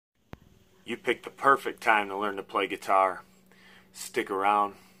You picked the perfect time to learn to play guitar. Stick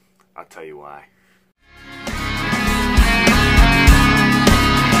around, I'll tell you why.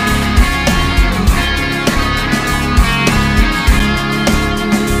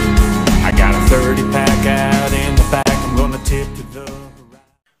 I got a 30 pack out in the back, I'm gonna tip to the right.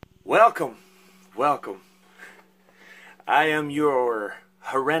 Welcome, welcome. I am your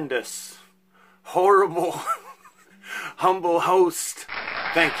horrendous, horrible, humble host.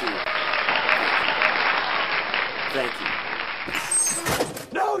 Thank you. Thank you.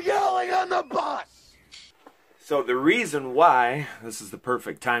 No yelling on the bus! So the reason why this is the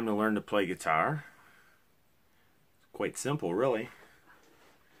perfect time to learn to play guitar, quite simple really.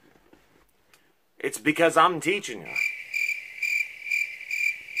 It's because I'm teaching you.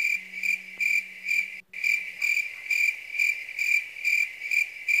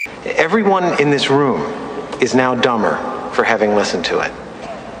 Everyone in this room is now dumber for having listened to it.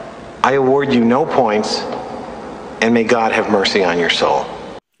 I award you no points, and may God have mercy on your soul.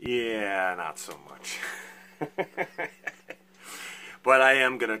 Yeah, not so much. But I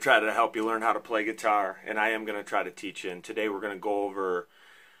am going to try to help you learn how to play guitar, and I am going to try to teach you. And today we're going to go over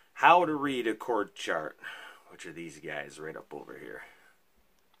how to read a chord chart, which are these guys right up over here.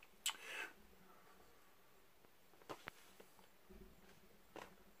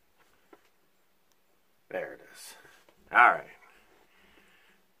 There it is. Alright.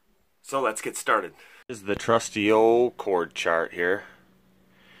 So let's get started. This is the trusty old chord chart here.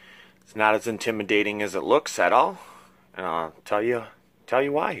 It's not as intimidating as it looks at all. And I'll tell you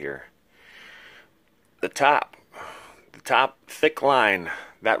why here. The top thick line,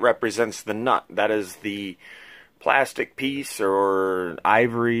 that represents the nut. That is the plastic piece or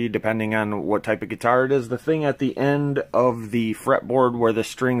ivory, depending on what type of guitar it is. The thing at the end of the fretboard where the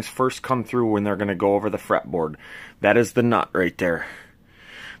strings first come through when they're going to go over the fretboard. That is the nut right there.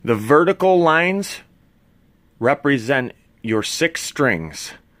 The vertical lines represent your 6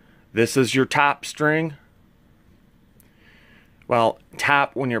 strings. This is your top string. Well,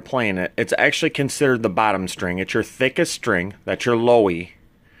 top when you're playing it, it's actually considered the bottom string. It's your thickest string. That's your low E.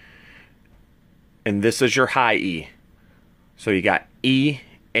 And this is your high E. So you got E,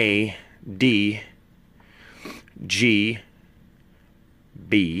 A, D, G,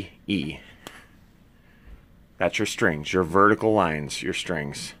 B, E. That's your strings, your vertical lines, your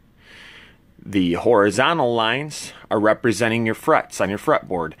strings. The horizontal lines are representing your frets on your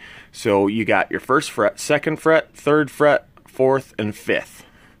fretboard. So you got your 1st fret, 2nd fret, 3rd fret, 4th, and 5th.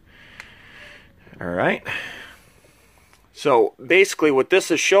 Alright. So basically what this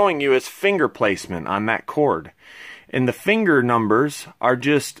is showing you is finger placement on that chord. And the finger numbers are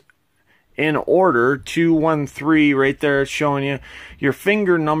just in order. 2, 1, 3 right there, it's showing you. Your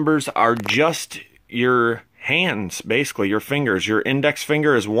finger numbers are just your hands, basically, your fingers. Your index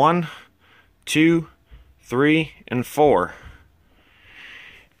finger is 1, 2, 3, and 4.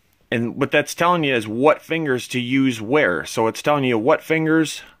 And what that's telling you is what fingers to use where. So it's telling you what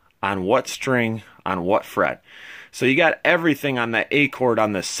fingers on what string on what fret. So you got everything on that A chord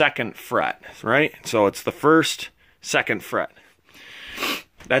on the 2nd fret, right? So it's the 1st, 2nd fret.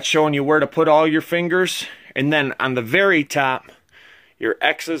 That's showing you where to put all your fingers. And then on the very top, your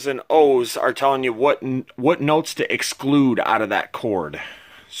X's and O's are telling you what notes to exclude out of that chord.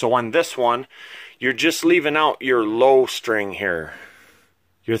 So on this one, you're just leaving out your low string here.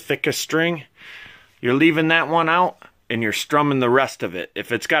 Your thickest string, you're leaving that one out and you're strumming the rest of it.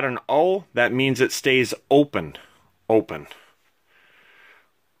 If it's got an O, that means it stays open. Open.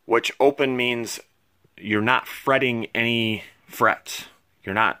 Which open means you're not fretting any frets.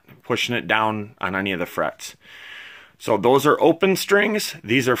 You're not pushing it down on any of the frets. So those are open strings.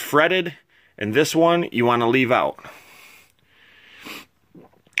 These are fretted. And this one you want to leave out.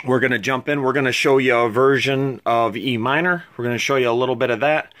 We're going to jump in. We're going to show you a version of E minor. We're going to show you a little bit of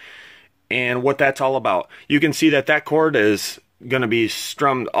that and what that's all about. You can see that that chord is going to be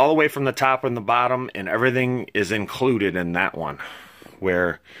strummed all the way from the top and the bottom, and everything is included in that one.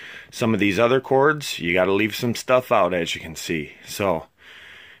 Where some of these other chords, you got to leave some stuff out, as you can see. So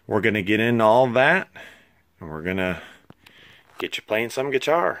we're going to get into all that, and we're going to get you playing some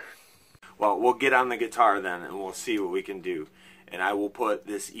guitar. Well, we'll get on the guitar then, and we'll see what we can do. And I will put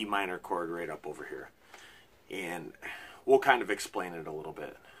this E minor chord right up over here. And we'll kind of explain it a little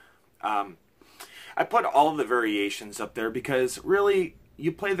bit. I put all the variations up there because really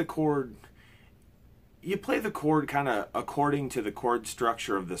you play the chord kind of according to the chord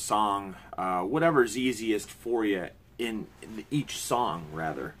structure of the song, whatever's easiest for you in each song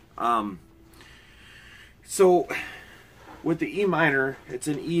rather. So with the E minor, it's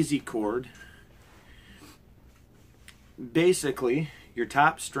an easy chord. Basically, your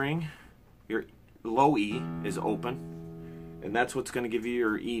top string Your low E is open, and that's what's going to give you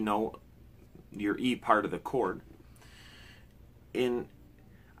your E note, your E part of the chord.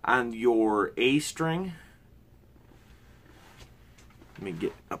 On your A string, let me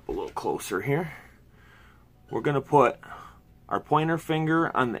get up a little closer here. We're going to put our pointer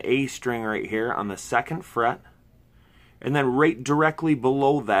finger on the A string right here on the 2nd fret, and then right directly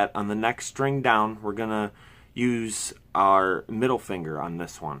below that on the next string down, we're going to use our middle finger on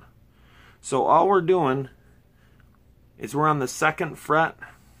this one. So all we're doing is we're on the 2nd fret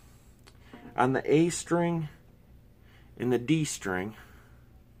on the A string and the D string,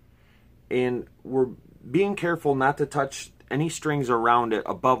 and we're being careful not to touch any strings around it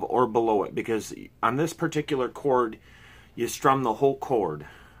above or below it, because on this particular chord you strum the whole chord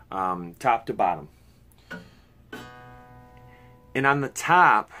top to bottom. And on the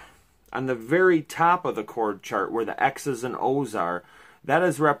top, on the very top of the chord chart where the X's and O's are, that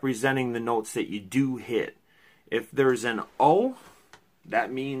is representing the notes that you do hit. If there's an O,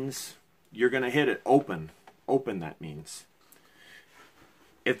 that means you're going to hit it open. Open, that means.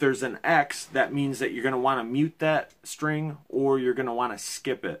 If there's an X, that means that you're going to want to mute that string, or you're going to want to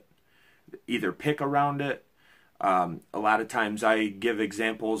skip it. Either pick around it. A lot of times I give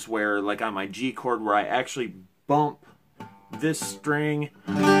examples where, like on my G chord, where I actually bump this string.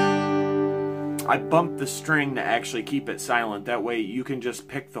 I bump the string to actually keep it silent. That way you can just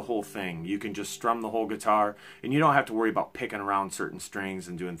pick the whole thing. You can just strum the whole guitar, and you don't have to worry about picking around certain strings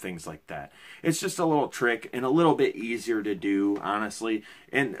and doing things like that. It's just a little trick and a little bit easier to do, honestly.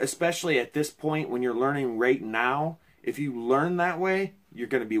 And especially at this point when you're learning right now, if you learn that way, you're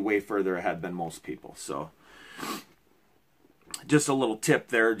going to be way further ahead than most people. So just a little tip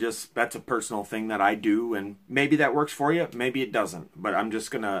there. Just that's a personal thing that I do, and maybe that works for you, maybe it doesn't. But I'm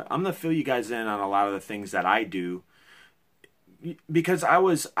gonna fill you guys in on a lot of the things that I do, because I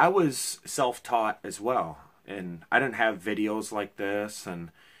was self-taught as well, and I didn't have videos like this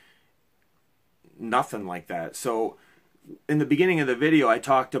and nothing like that. So in the beginning of the video, I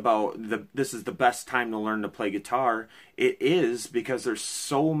talked about this is the best time to learn to play guitar. It is, because there's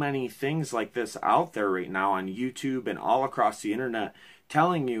so many things like this out there right now on YouTube and all across the internet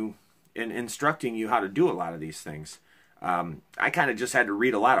telling you and instructing you how to do a lot of these things. I kind of just had to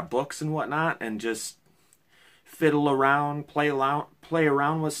read a lot of books and whatnot and just fiddle around, play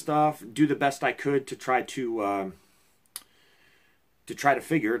around with stuff, do the best I could to try to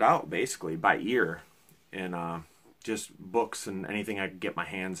figure it out, basically by ear, and just books and anything I could get my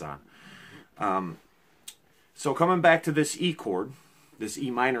hands on. So coming back to this E chord, this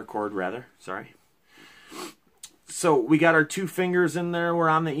E minor chord rather, sorry. So we got our 2 fingers in there, we're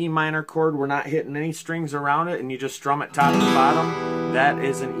on the E minor chord, we're not hitting any strings around it, and you just strum it top to bottom. That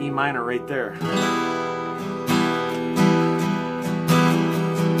is an E minor right there.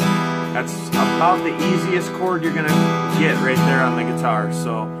 That's about the easiest chord you're gonna get right there on the guitar.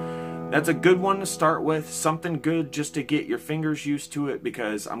 So that's a good one to start with, something good just to get your fingers used to it,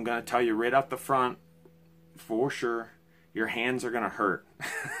 because I'm going to tell you right out the front, for sure, your hands are going to hurt.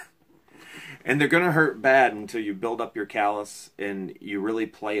 And they're going to hurt bad until you build up your callus and you really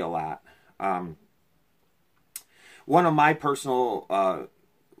play a lot. One of my personal,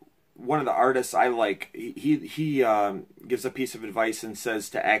 one of the artists I like, he gives a piece of advice and says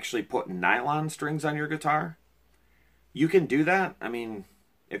to actually put nylon strings on your guitar. You can do that. I mean,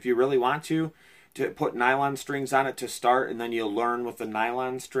 if you really want to put nylon strings on it to start, and then you'll learn with the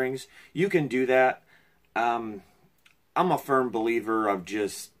nylon strings, you can do that. I'm a firm believer of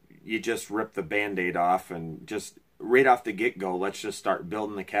you just rip the Band-Aid off, and just right off the get-go, let's just start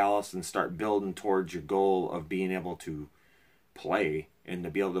building the callus and start building towards your goal of being able to play, and to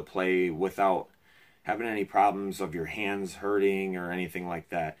be able to play without having any problems of your hands hurting or anything like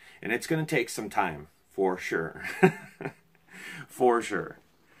that. And it's going to take some time, for sure. For sure.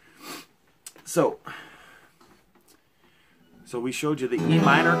 So we showed you the E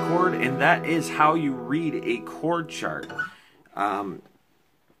minor chord, and that is how you read a chord chart.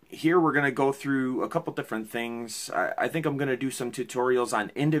 Here we're going to go through a couple different things. I think I'm going to do some tutorials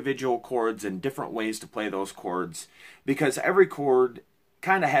on individual chords and different ways to play those chords, because every chord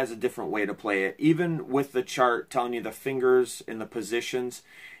kind of has a different way to play it. Even with the chart telling you the fingers and the positions,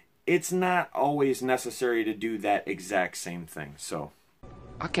 it's not always necessary to do that exact same thing. So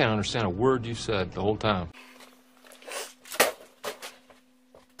I can't understand a word you said the whole time.